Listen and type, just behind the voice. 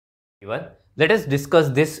Everyone, let us discuss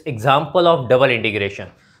this example of double integration.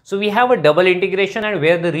 So we have a double integration and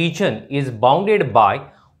where the region is bounded by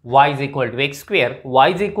y is equal to x square, y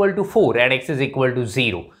is equal to 4 and x is equal to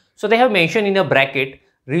 0. So they have mentioned in a bracket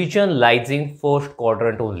region lies in first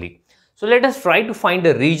quadrant only. So let us try to find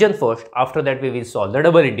the region first. After that we will solve the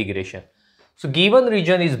double integration. So given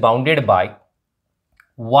region is bounded by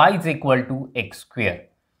y is equal to x square.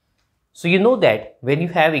 So you know that when you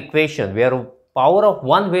have equation where power of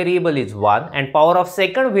one variable is 1 and power of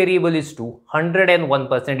second variable is 2,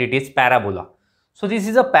 101% it is parabola. So this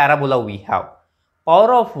is a parabola we have.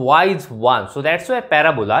 Power of y is 1. So that's why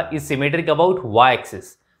parabola is symmetric about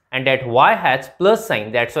y-axis. And that y has plus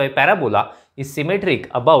sign. That's why parabola is symmetric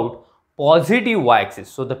about positive y-axis.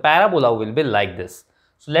 So the parabola will be like this.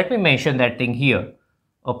 So let me mention that thing here.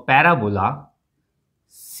 A parabola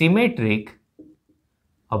symmetric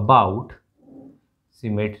about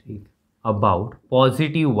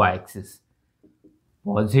positive y-axis.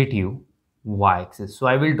 So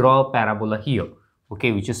I will draw a parabola here,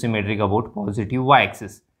 okay, which is symmetric about positive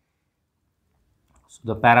y-axis. So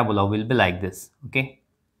the parabola will be like this, okay.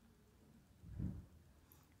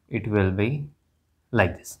 It will be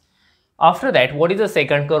like this. After that, what is the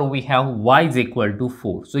second curve? We have y is equal to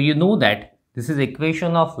 4. So you know that this is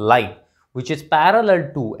equation of line which is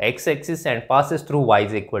parallel to x-axis and passes through y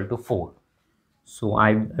is equal to 4. So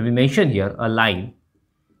I will mention here a line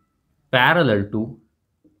parallel to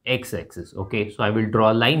x-axis, okay. So I will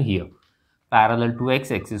draw a line here parallel to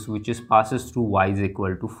x-axis which is passes through y is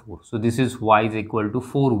equal to 4. So this is y is equal to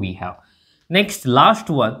 4 we have. Next, last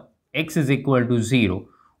one, x is equal to 0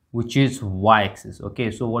 which is y-axis,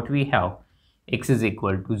 okay. So what we have, x is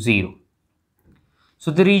equal to 0.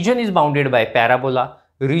 So the region is bounded by parabola.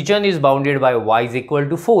 Region is bounded by y is equal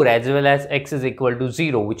to 4 as well as x is equal to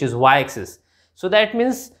 0 which is y-axis. So that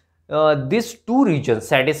means these two regions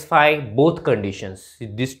satisfy both conditions.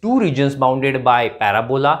 These two regions bounded by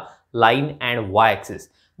parabola, line and y-axis.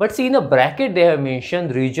 But see, in a bracket they have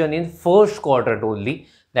mentioned region in first quadrant only.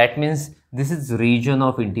 That means this is region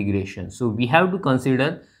of integration. So we have to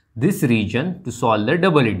consider this region to solve the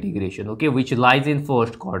double integration, okay, which lies in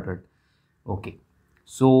first quadrant, okay.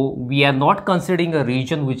 So we are not considering a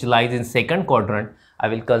region which lies in second quadrant.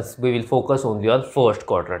 We will focus only on first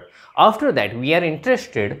quadrant. After that, we are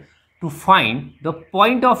interested to find the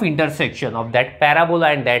point of intersection of that parabola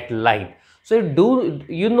and that line. So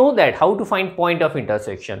you know that how to find point of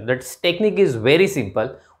intersection. That technique is very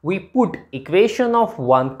simple. We put equation of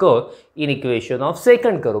one curve in equation of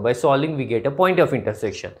second curve. By solving, we get a point of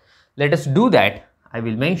intersection. Let us do that. I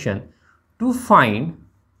will mention to find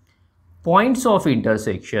points of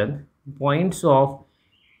intersection. I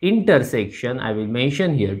will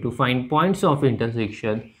mention here to find points of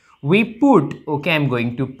intersection. We put, okay,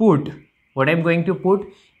 what I'm going to put,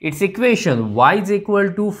 its equation y is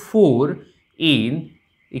equal to 4 in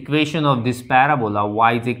equation of this parabola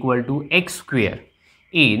y is equal to x square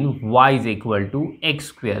in y is equal to x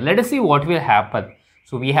square. Let us see what will happen.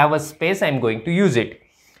 So we have a space, I'm going to use it.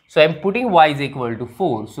 So I'm putting y is equal to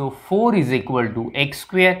 4. So 4 is equal to x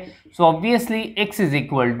square. So obviously x is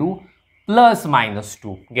equal to plus minus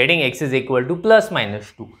 2. Getting x is equal to plus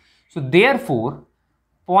minus 2. So therefore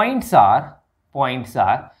points are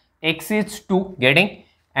x is 2 getting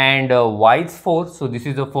and y is 4. So this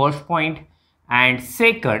is the first point, and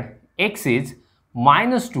second x is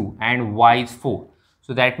minus 2 and y is 4.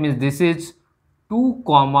 So that means this is 2,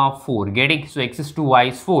 4 getting. So x is 2, y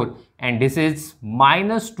is 4 and this is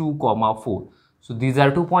minus 2, 4. So these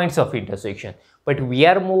are 2 points of intersection, but we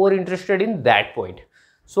are more interested in that point.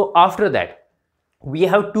 So after that, we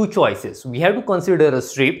have two choices. We have to consider a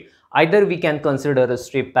strip. Either we can consider a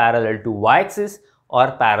strip parallel to y-axis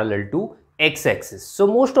or parallel to x-axis. So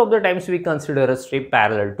most of the times we consider a strip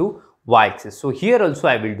parallel to y-axis. So here also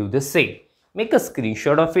I will do the same. Make a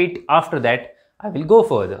screenshot of it. After that, I will go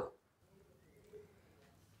further.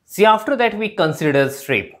 See, after that we consider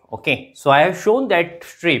strip, okay. So I have shown that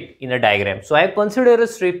strip in a diagram. So I have considered a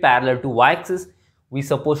strip parallel to y-axis. We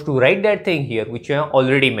supposed to write that thing here, which I have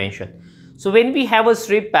already mentioned. So when we have a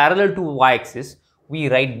strip parallel to y-axis, we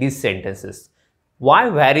write these sentences. Y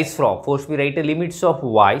varies from, first we write the limits of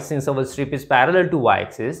y, since our strip is parallel to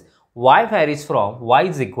y-axis. Y varies from y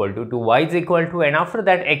is equal to y is equal to, and after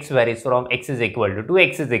that x varies from x is equal to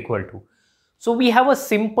x is equal to. So we have a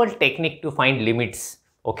simple technique to find limits,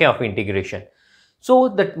 okay, of integration. So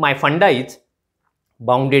that my funda is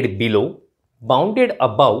bounded below, bounded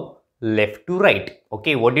above, left to right.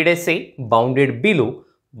 Okay, what did I say? Bounded below,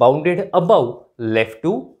 bounded above, left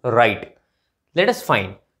to right. Let us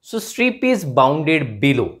find. So strip is bounded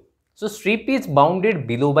below. So strip is bounded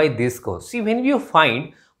below by this curve. See, when you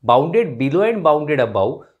find bounded below and bounded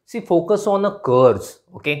above, see, focus on the curves.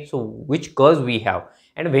 Okay, so which curves we have,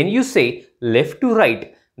 and when you say left to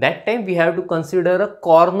right, that time we have to consider a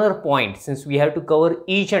corner point, since we have to cover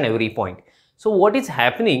each and every point. So what is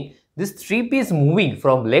happening, this strip is moving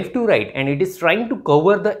from left to right and it is trying to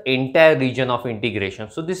cover the entire region of integration.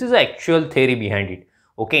 So this is the actual theory behind it.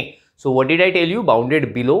 Okay, so what did I tell you?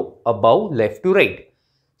 Bounded below, above, left to right.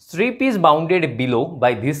 Strip is bounded below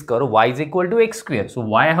by this curve y is equal to x square. So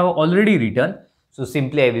y I have already written. So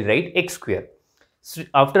simply I will write x square.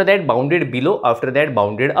 After that bounded below, after that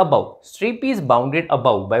bounded above. Strip is bounded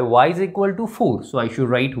above by y is equal to 4. So I should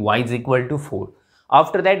write y is equal to 4.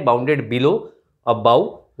 After that bounded below,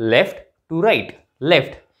 above, left to right.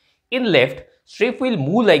 Left. In left, strip will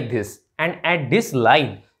move like this, and at this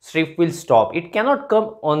line, strip will stop. It cannot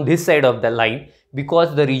come on this side of the line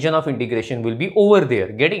because the region of integration will be over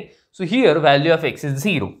there. Getting? So here value of x is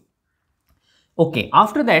 0. Okay,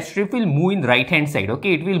 after that strip will move in right hand side.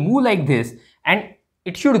 Okay, it will move like this and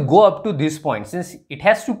it should go up to this point, since it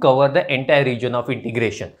has to cover the entire region of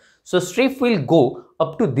integration. So strip will go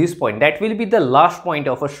up to this point. That will be the last point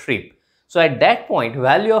of a strip. So at that point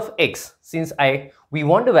value of x, since we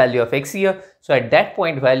want the value of x here, so at that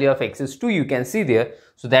point value of x is 2, you can see there.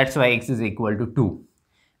 So that's why x is equal to 2.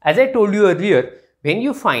 As I told you earlier, when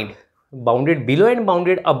you find bounded below and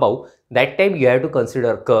bounded above, that time you have to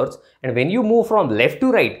consider curves, and when you move from left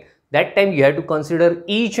to right, that time you have to consider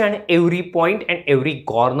each and every point and every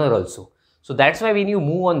corner also. So that's why when you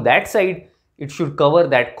move on that side, it should cover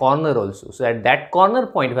that corner also. So at that corner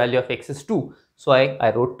point value of x is 2. So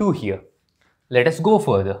I wrote 2 here. Let us go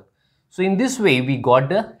further. So in this way we got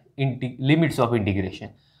the limits of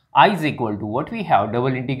integration. I is equal to what we have,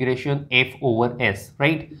 double integration f over s,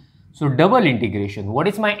 right? So double integration, what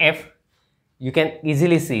is my f? You can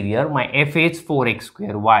easily see here, my f is 4x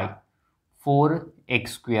square y. 4x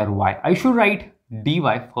square y. I should write dy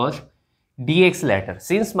first, dx later,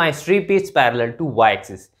 since my strip is parallel to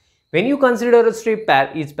y-axis. When you consider a strip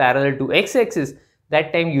is parallel to x-axis,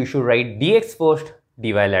 that time you should write dx first,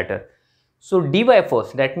 dy later. So dy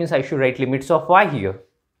first, that means I should write limits of y here.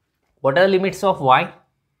 What are limits of y?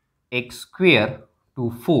 X square to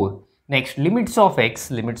 4. Next, limits of x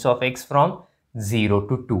from 0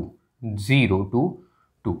 to 2. 0 to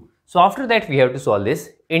 2. So after that we have to solve this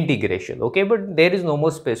integration. Okay, but there is no more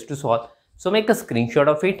space to solve. So make a screenshot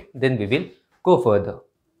of it, then we will go further.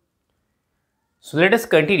 So let us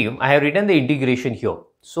continue. I have written the integration here.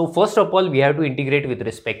 So first of all, we have to integrate with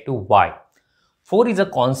respect to y. 4 is a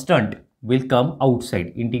constant, will come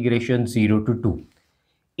outside. Integration 0 to 2.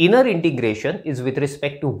 Inner integration is with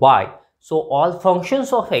respect to y. So all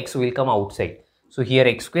functions of x will come outside. So here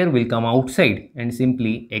x square will come outside and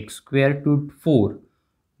simply x square to 4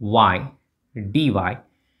 y dy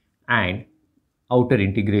and outer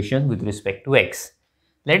integration with respect to x.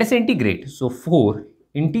 Let us integrate. So 4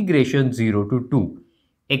 integration 0 to 2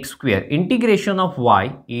 x square. Integration of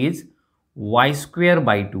y is y square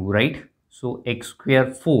by 2, right? So x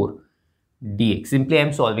square 4 dx. Simply I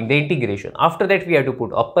am solving the integration. After that we have to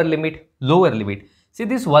put upper limit, lower limit. See,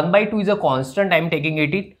 this 1 by 2 is a constant. I am taking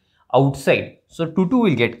it outside. So 2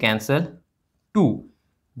 will get cancelled. 2,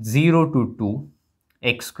 0 to 2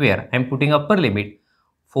 x square. I am putting upper limit.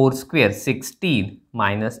 4 square 16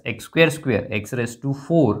 minus x square x raised to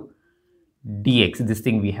 4 dx. This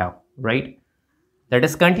thing we have, right? Let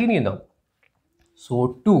us continue now.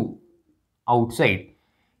 So 2 outside.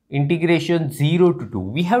 Integration 0 to 2.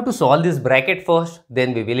 We have to solve this bracket first,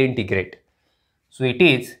 then we will integrate. So it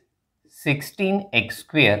is 16x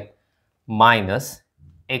square minus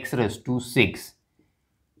x raised to 6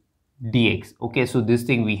 dx. Okay, so this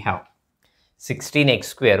thing we have 16x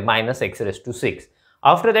square minus x raised to 6.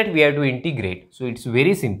 After that we have to integrate. So it's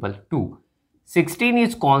very simple. 2. 16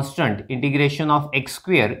 is constant. Integration of x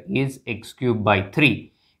square is x cube by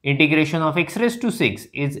 3. Integration of x raised to 6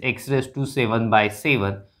 is x raised to 7 by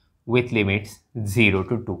 7 with limits 0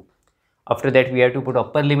 to 2. After that we have to put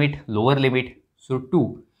upper limit, lower limit. So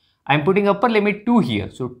 2. I am putting upper limit 2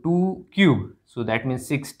 here. So 2 cube. So that means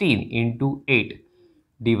 16 into 8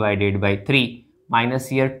 divided by 3 minus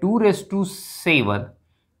here 2 raised to 7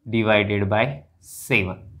 divided by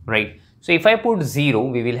 7, right? So if I put 0,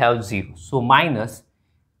 we will have 0. So minus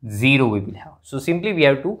 0 we will have. So simply we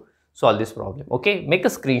have to solve this problem. Okay, make a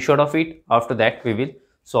screenshot of it. After that we will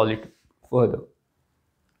solve it further.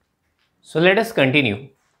 So let us continue.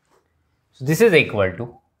 So this is equal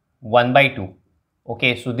to 1 by 2.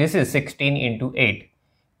 Okay, so this is 16 into 8.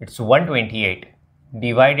 It's 128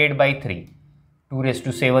 divided by 3. 2 raised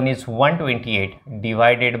to 7 is 128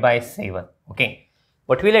 divided by 7. Okay,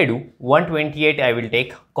 what will I do? 128 I will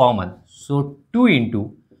take common. So 2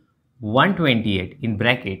 into 128 in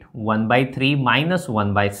bracket 1 by 3 minus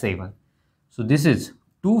 1 by 7. So this is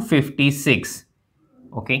 256,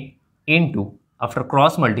 okay, into, after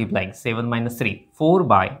cross multiplying 7 minus 3, 4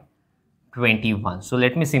 by 21. So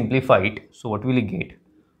let me simplify it. So what will you get?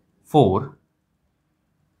 4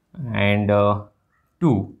 and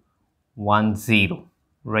 2, 1, 0,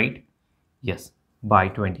 right? Yes, by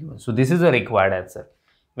 21. So this is the required answer.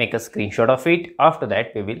 Make a screenshot of it. After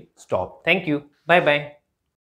that, we will stop. Thank you. Bye bye.